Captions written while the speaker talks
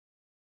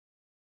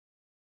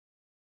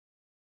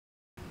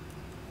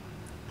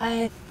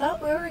I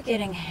thought we were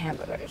getting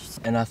hamburgers.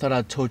 And I thought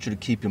I told you to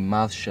keep your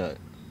mouth shut.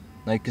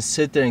 Now you can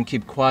sit there and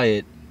keep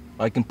quiet,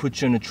 or I can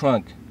put you in the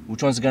trunk.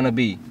 Which one's it gonna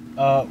be?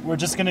 We're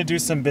just gonna do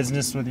some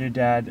business with your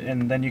dad,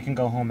 and then you can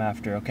go home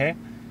after, okay?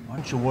 Why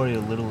don't you worry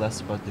a little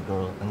less about the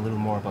girl and a little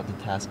more about the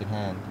task at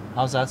hand?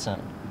 How's that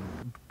sound?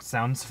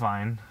 Sounds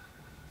fine.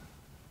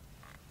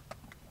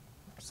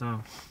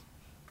 So,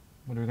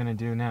 what are we gonna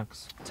do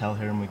next? Tell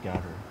her we got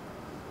her.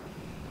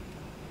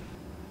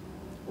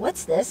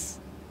 What's this?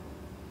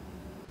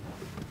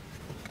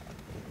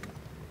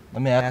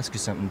 Let me ask you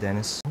something,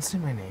 Dennis. Don't say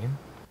my name.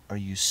 Are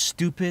you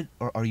stupid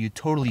or are you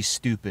totally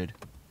stupid?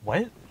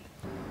 What?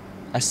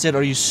 I said,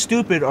 are you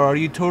stupid or are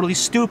you totally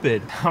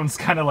stupid? Sounds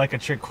kind of like a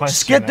trick question.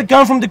 Just get the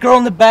gun from the girl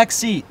in the back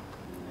seat.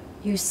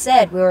 You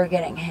said we were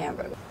getting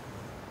hamburgers.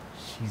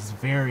 She's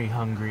very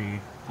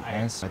hungry.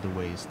 Dennis, by the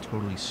way, is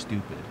totally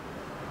stupid.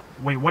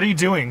 Wait, what are you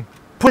doing?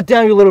 Put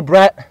down, you little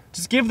brat.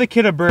 Just give the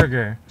kid a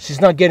burger. She's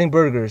not getting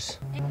burgers.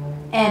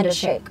 And a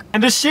shake.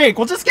 And a shake.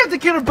 Well, just give the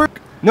kid a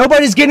burger.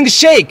 Nobody's getting a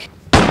shake.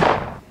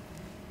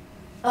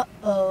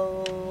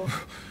 Uh-oh.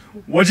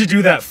 What'd you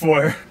do that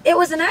for? It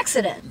was an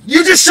accident.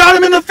 You just shot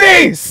him in the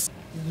face!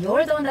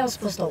 You're the one that was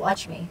supposed to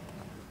watch me.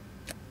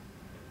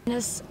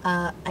 Dennis,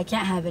 I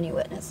can't have any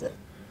witnesses.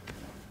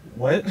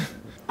 What?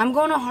 I'm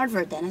going to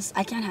Harvard, Dennis.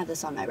 I can't have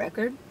this on my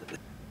record.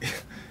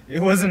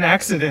 It was an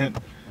accident.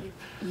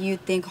 You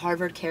think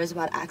Harvard cares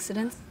about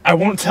accidents? I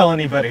won't tell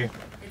anybody.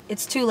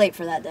 It's too late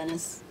for that,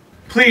 Dennis.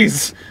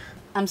 Please.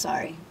 I'm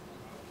sorry.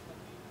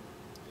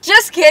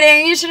 Just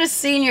kidding. You should have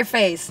seen your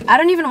face. I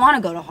don't even want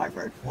to go to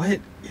Harvard. What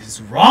is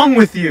wrong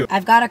with you?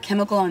 I've got a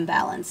chemical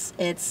imbalance.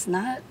 It's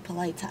not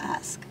polite to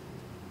ask.